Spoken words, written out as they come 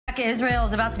Israel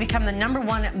is about to become the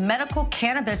 #1 medical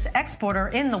cannabis exporter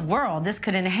in the world. This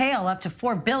could inhale up to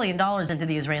 $4 billion into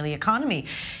the Israeli economy.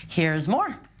 Here's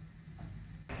more.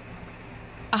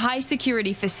 A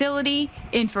high-security facility,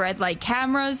 infrared light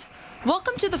cameras.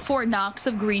 Welcome to the Fort Knox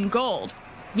of green gold.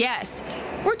 Yes,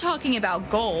 we're talking about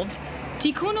gold.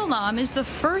 Tikkun Olam is the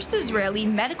first Israeli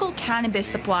medical cannabis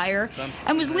supplier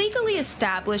and was legally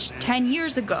established 10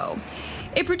 years ago.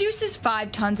 It produces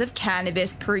 5 tons of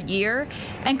cannabis per year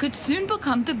and could soon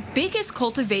become the biggest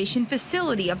cultivation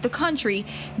facility of the country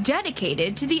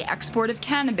dedicated to the export of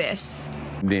cannabis.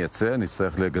 We're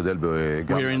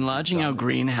enlarging our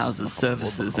greenhouses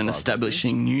services and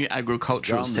establishing new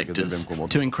agricultural sectors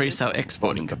to increase our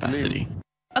exporting capacity.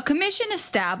 A commission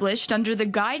established under the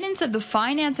guidance of the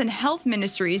Finance and Health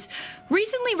Ministries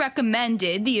recently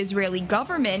recommended the Israeli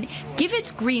government give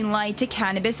its green light to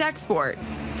cannabis export.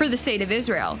 For the state of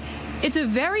Israel, it's a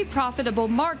very profitable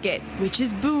market, which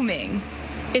is booming.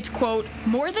 It's, quote,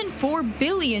 more than 4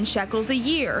 billion shekels a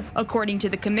year, according to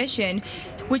the commission,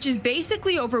 which is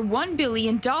basically over $1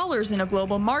 billion in a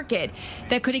global market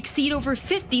that could exceed over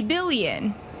 50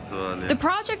 billion. The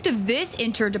project of this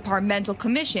interdepartmental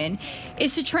commission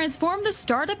is to transform the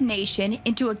startup nation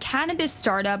into a cannabis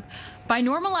startup by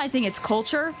normalizing its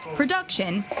culture,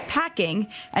 production, packing,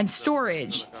 and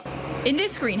storage. In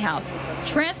this greenhouse,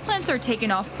 transplants are taken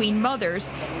off queen mothers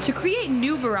to create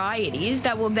new varieties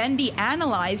that will then be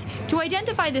analyzed to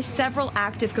identify the several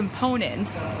active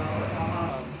components.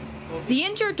 The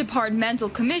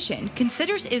Interdepartmental Commission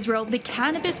considers Israel the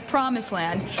cannabis promised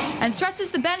land and stresses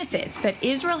the benefits that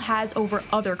Israel has over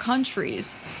other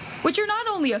countries, which are not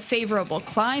only a favorable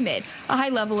climate, a high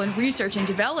level in research and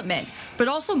development, but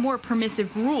also more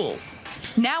permissive rules.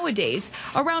 Nowadays,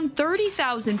 around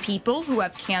 30,000 people who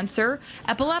have cancer,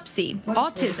 epilepsy,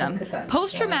 autism,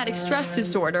 post-traumatic stress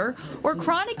disorder, or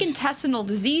chronic intestinal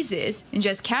diseases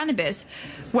ingest cannabis,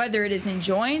 whether it is in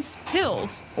joints,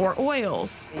 pills, or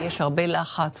oils.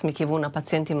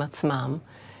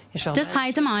 This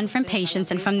high demand from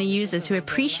patients and from the users who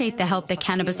appreciate the help that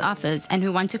cannabis offers and who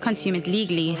want to consume it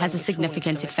legally has a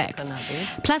significant effect.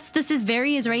 Plus, this is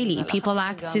very Israeli. People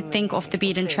like to think off the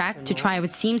beaten track, to try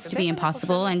what seems to be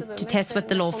impossible, and to test what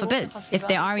the law forbids, if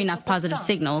there are enough positive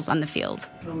signals on the field.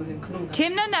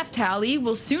 Timna Naftali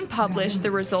will soon publish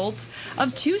the results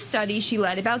of 2 studies she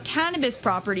led about cannabis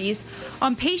properties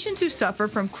on patients who suffer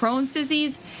from Crohn's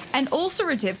disease and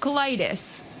ulcerative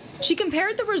colitis. She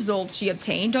compared the results she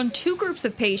obtained on 2 groups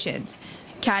of patients.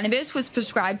 Cannabis was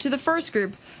prescribed to the first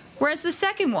group, whereas the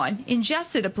second one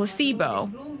ingested a placebo.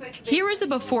 Here is a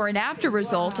before and after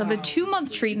result of a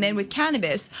 2-month treatment with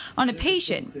cannabis on a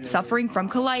patient suffering from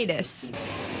colitis.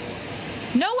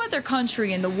 No other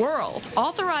country in the world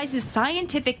authorizes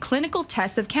scientific clinical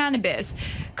tests of cannabis.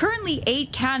 Currently,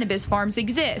 8 cannabis farms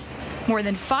exist. More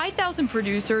than 5,000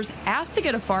 producers asked to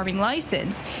get a farming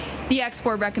license. The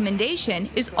export recommendation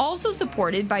is also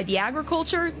supported by the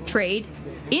Agriculture, Trade,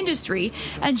 Industry,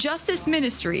 and Justice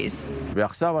Ministries.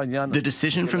 The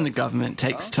decision from the government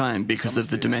takes time because of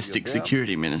the Domestic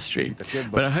Security Ministry,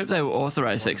 but I hope they will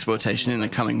authorize exportation in the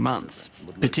coming months,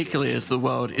 particularly as the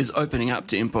world is opening up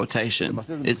to importation.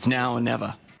 It's now or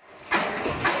never.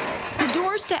 The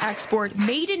doors to export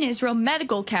made-in-Israel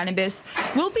medical cannabis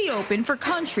will be open for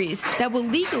countries that will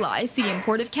legalize the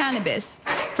import of cannabis.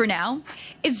 For now,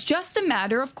 it's just a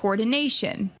matter of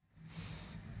coordination.